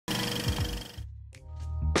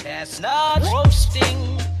Chestnuts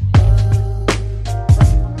roasting,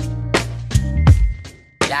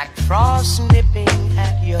 Jack Frost nipping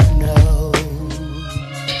at your nose.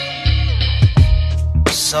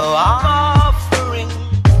 So I'm offering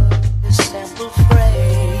this simple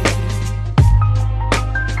phrase.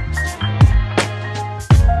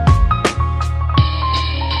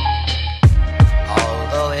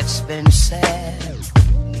 Although it's been said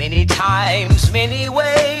many times, many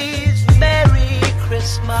ways, Merry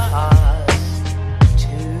Christmas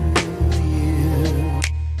to you.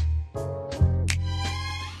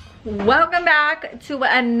 Welcome back to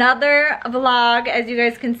another vlog. As you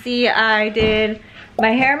guys can see, I did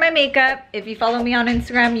my hair and my makeup. If you follow me on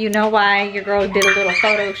Instagram, you know why. Your girl did a little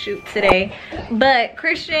photo shoot today. But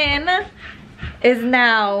Christian is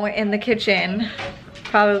now in the kitchen,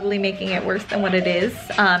 probably making it worse than what it is.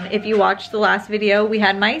 If you watched the last video, we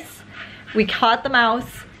had mice. We caught the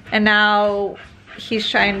mouse, and now he's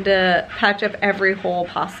trying to patch up every hole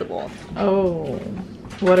possible. Oh,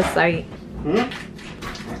 what a sight. What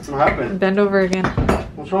happened? Bend over again.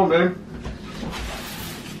 What's wrong, babe?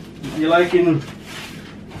 You liking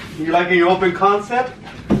your open concept?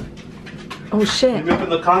 Oh shit. Let me open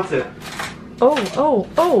the concept.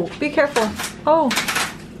 Oh, be careful. Oh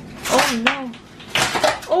no.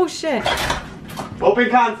 Oh shit. Open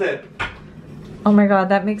concept. Oh my god,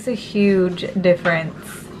 that makes a huge difference.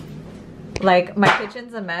 Like, my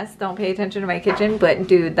kitchen's a mess. Don't pay attention to my kitchen, but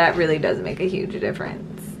dude, that really does make a huge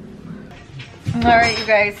difference. Alright, you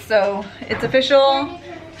guys, so it's official.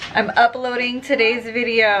 I'm uploading today's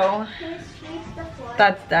video.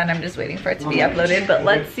 That's done. I'm just waiting for it to be uploaded, but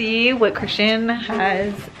let's see what Christian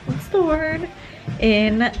has stored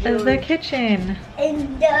in the kitchen.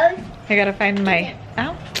 I gotta find my,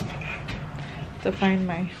 ow, to find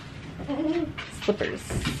my slippers.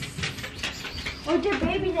 Where's your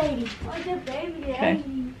baby lady? Where's your baby lady? Okay.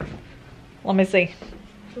 Let me see.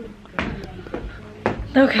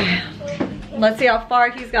 Okay. Let's see how far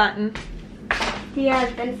he's gotten. He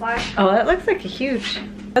has been far. Oh, that looks like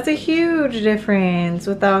that's a huge difference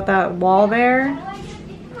without that wall there.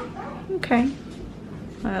 Okay.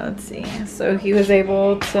 Let's see. So he was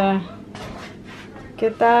able to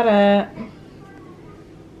get that up.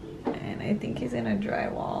 And I think he's gonna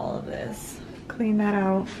drywall all of this. Clean that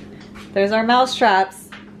out. There's our mouse traps.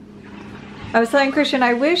 I was telling Christian,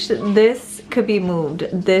 I wish this could be moved.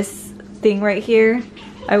 This thing right here,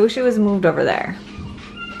 I wish it was moved over there.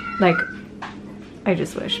 Like, I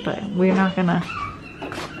just wish, but we're not gonna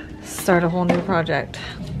start a whole new project.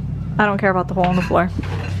 I don't care about the hole in the floor.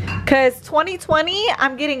 Cause 2020,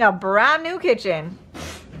 I'm getting a brand new kitchen.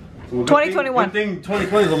 Well, 2021. Good thing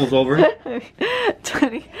 2020 is almost over.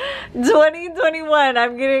 2021,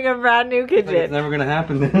 I'm getting a brand new kitchen. It's never gonna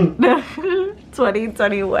happen then.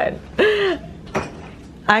 2021.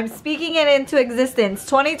 I'm speaking it into existence.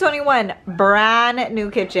 2021, brand new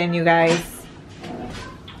kitchen, you guys.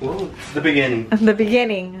 Well, it's the beginning. The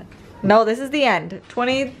beginning. No, this is the end.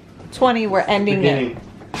 2020, we're ending it.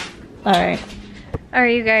 Alright.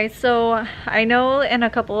 Alright, you guys, so I know in a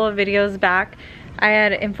couple of videos back, I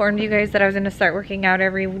had informed you guys that I was going to start working out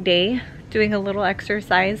every day, doing a little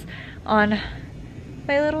exercise on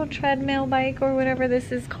my little treadmill bike or whatever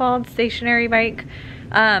this is called, stationary bike.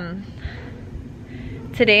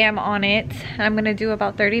 Today I'm on it. I'm going to do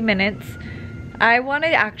about 30 minutes. I want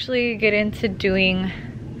to actually get into doing,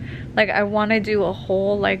 like, I want to do a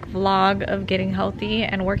whole like vlog of getting healthy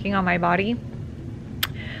and working on my body.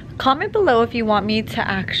 Comment below if you want me to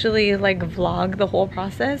actually like vlog the whole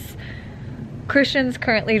process. Christian's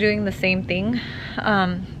currently doing the same thing.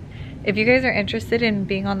 If you guys are interested in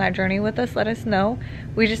being on that journey with us, let us know.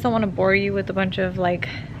 We just don't want to bore you with a bunch of like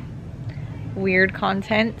weird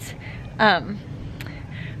content.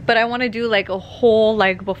 But I want to do like a whole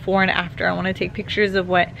like before and after. I want to take pictures of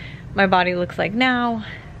what my body looks like now,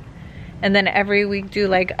 and then every week do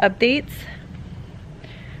like updates.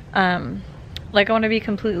 Like, I want to be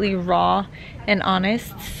completely raw and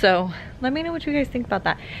honest. So let me know what you guys think about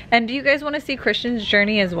that. And do you guys want to see Christian's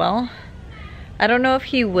journey as well? I don't know if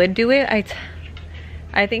he would do it.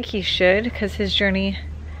 I think he should, because his journey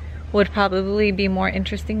would probably be more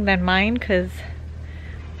interesting than mine, because,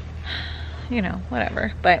 you know,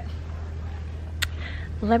 whatever. But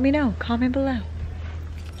let me know. Comment below.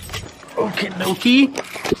 Okay, dokie.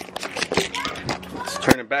 Let's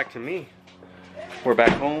turn it back to me. We're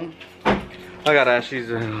back home. I got Ashley's.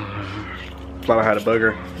 Thought I had a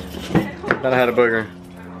booger. Thought I had a booger.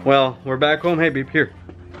 Well, we're back home. Hey, beep, here.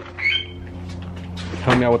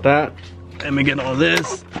 Help me out with that. Let me get all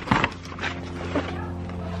this.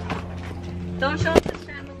 Don't show the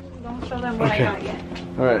scrambles. Don't show them what I got yet.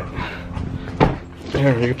 All right.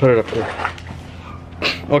 Here, you can put it up there.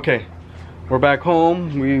 Okay, we're back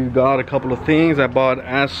home. We got a couple of things. I bought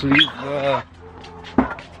Ashley's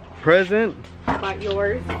present. About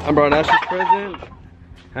yours. I brought Ashley's present.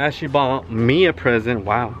 Ashley bought me a present.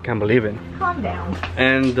 Wow, can't believe it. Calm down.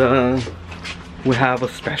 And we have a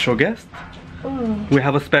special guest. Ooh. We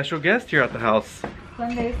have a special guest here at the house.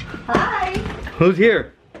 Sundays. Hi. Who's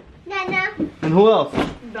here? Nana. And who else?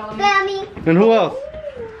 Bellamy. And who else?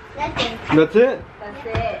 That's it. That's it? That's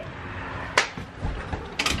it.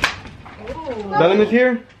 Ooh. Bellamy's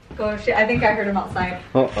here? Go shit. I think I heard him outside.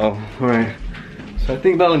 Uh-oh. Alright. So I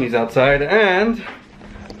think Bellamy's outside. And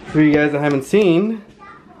for you guys that haven't seen,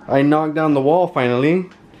 I knocked down the wall finally.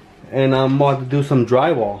 And I'm about to do some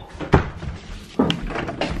drywall.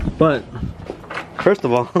 But first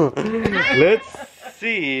of all, let's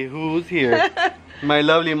see who's here. My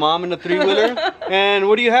lovely mom in the three-wheeler. And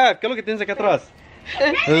what do you have? ¿Qué es lo que tienes acá atrás?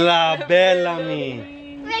 La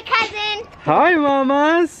Bellamy. My cousin. Hi,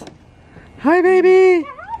 mamas. Hi, baby.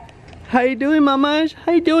 How you doing, mamas?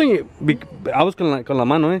 How you doing? I was con la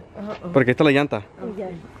mano, eh. Porque ahí está la llanta.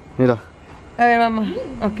 Mira. A ver, mamá.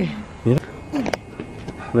 Okay. Mira.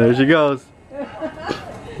 There she goes.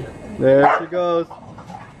 There she goes.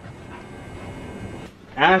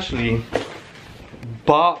 Ashley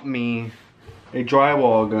bought me a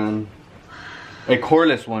drywall gun, a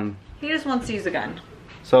cordless one. He just wants to use a gun.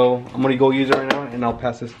 So I'm gonna go use it right now, and I'll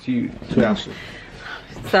pass this to you, to Ashley.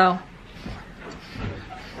 So.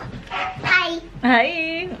 Hi.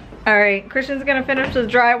 Hi. All right, Christian's gonna finish the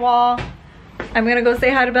drywall. I'm gonna go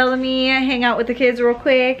say hi to Bellamy, hang out with the kids real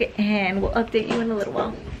quick, and we'll update you in a little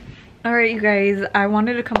while. All right, you guys, I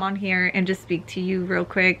wanted to come on here and just speak to you real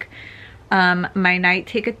quick. My night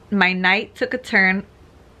took a turn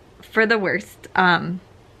for the worst.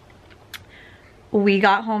 We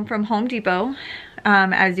got home from Home Depot,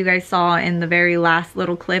 as you guys saw in the very last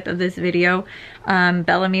little clip of this video.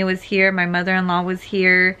 Bellamy was here, my mother-in-law was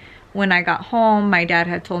here. When I got home, my dad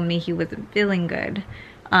had told me he wasn't feeling good.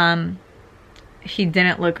 He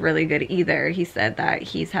didn't look really good either. He said that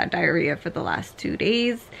he's had diarrhea for the last 2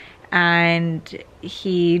 days and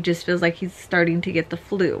he just feels like he's starting to get the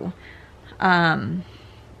flu. I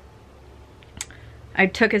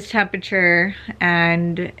took his temperature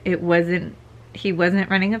and he wasn't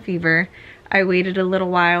running a fever. I waited a little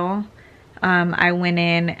while. I went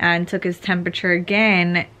in and took his temperature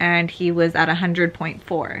again and he was at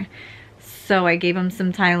 100.4. So I gave him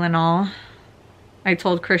some Tylenol. I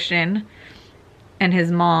told Christian and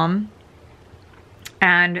his mom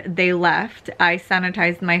and they left. I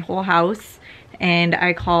sanitized my whole house and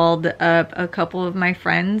I called up a couple of my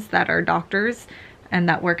friends that are doctors and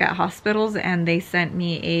that work at hospitals, and they sent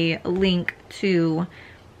me a link to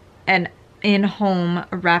an in-home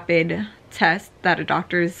rapid test that a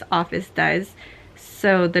doctor's office does.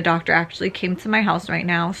 So the doctor actually came to my house right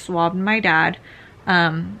now, swabbed my dad,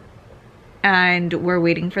 and we're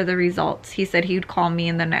waiting for the results. He said he would call me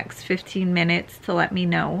in the next 15 minutes to let me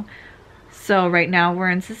know. So right now we're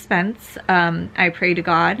in suspense. I pray to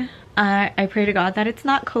God. I pray to God that it's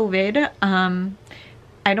not COVID.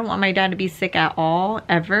 I don't want my dad to be sick at all,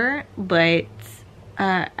 ever, but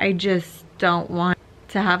I just don't want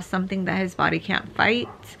to have something that his body can't fight.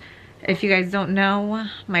 If you guys don't know,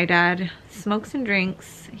 my dad smokes and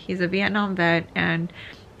drinks. He's a Vietnam vet and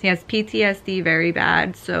he has PTSD very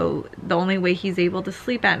bad. So the only way he's able to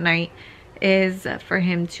sleep at night is for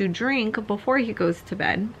him to drink before he goes to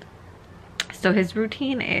bed. So his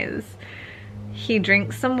routine is he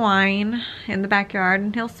drinks some wine in the backyard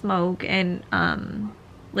and he'll smoke and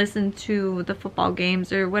listen to the football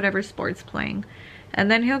games or whatever sport's playing, and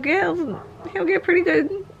then he'll get pretty good.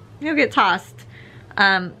 He'll get tossed,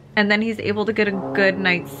 and then he's able to get a good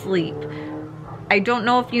night's sleep. I don't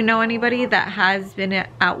know if you know anybody that has been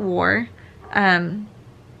at war,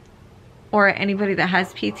 or anybody that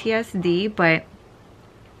has PTSD, but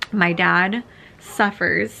my dad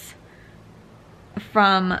suffers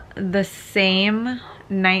from the same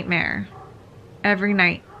nightmare every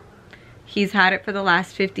night. He's had it for the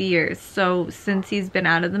last 50 years. So since he's been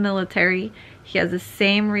out of the military, he has the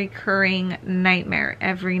same recurring nightmare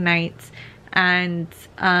every night. And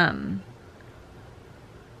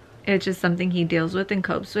it's just something he deals with and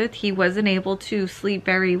copes with. He wasn't able to sleep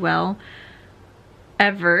very well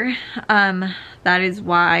ever. That is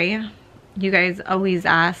why you guys always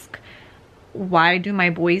ask, why do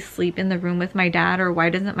my boys sleep in the room with my dad, or why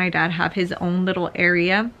doesn't my dad have his own little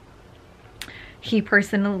area? He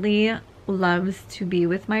personally loves to be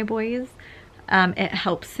with my boys. It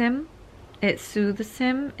helps him, it soothes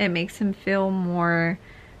him, it makes him feel more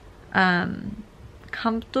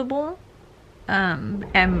comfortable, and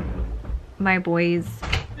my boys.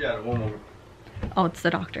 Yeah, one moment. Oh, it's the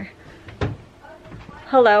doctor.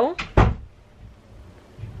 Hello?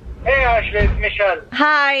 Hey Ashley, it's Michelle.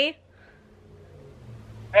 Hi.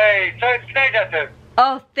 Hey, so it's negative.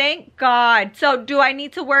 Oh, thank God. So do I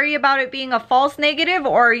need to worry about it being a false negative,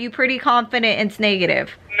 or are you pretty confident it's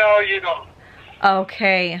negative? No, you don't.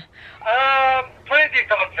 Okay. Pretty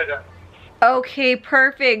confident. Okay,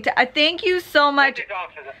 perfect. Thank you so much. Pretty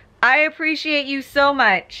confident. I appreciate you so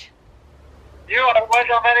much. You are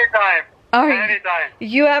welcome anytime. All right. Anytime.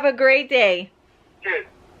 You have a great day. Cheers.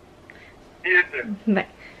 You too. Bye.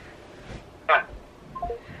 Bye.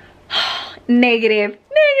 Negative.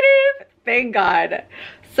 Negative. Thank God.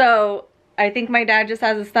 So I think my dad just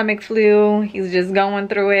has a stomach flu. He's just going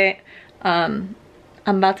through it. I'm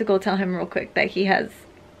about to go tell him real quick that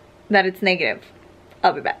that it's negative.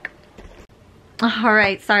 I'll be back. All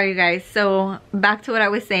right, sorry you guys. So back to what I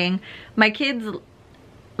was saying. My kids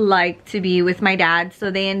like to be with my dad, so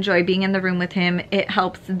they enjoy being in the room with him. It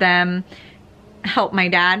helps them help my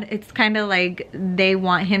dad. It's kind of like they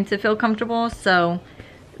want him to feel comfortable, so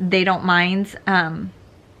they don't mind.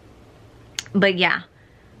 But yeah,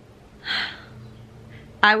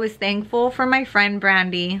 I was thankful for my friend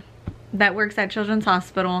Brandy that works at Children's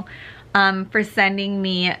Hospital for sending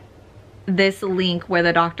me this link where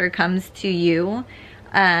the doctor comes to you.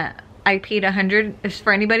 I paid $100.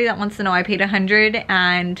 For anybody that wants to know, I paid $100,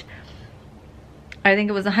 and I think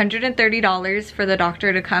it was $130 for the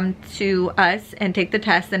doctor to come to us and take the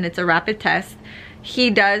test, and it's a rapid test.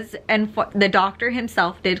 He does, and the doctor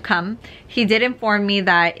himself did come. He did inform me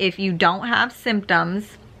that if you don't have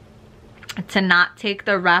symptoms, to not take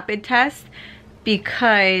the rapid test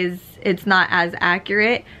because it's not as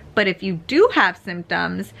accurate. But if you do have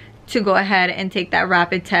symptoms, to go ahead and take that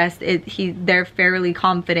rapid test. They're fairly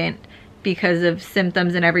confident because of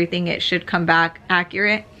symptoms and everything, it should come back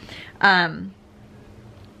accurate.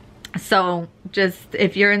 So just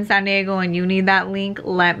if you're in San Diego and you need that link,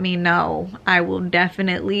 let me know. I will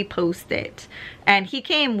definitely post it. And he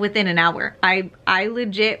came within an hour. I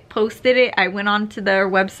legit posted it. I went onto their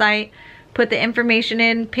website, put the information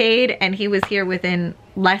in, paid, and he was here within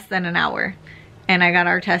less than an hour. And I got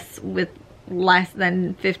our tests with less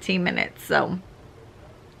than 15 minutes. So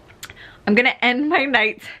I'm gonna end my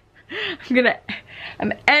night.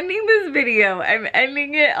 I'm ending this video. I'm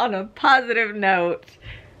ending it on a positive note.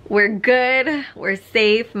 We're good, we're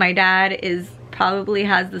safe. My dad probably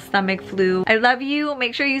has the stomach flu. I love you.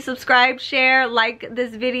 Make sure you subscribe, share, like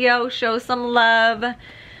this video, show some love.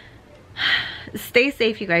 Stay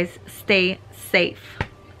safe, you guys. Stay safe.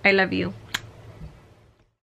 I love you.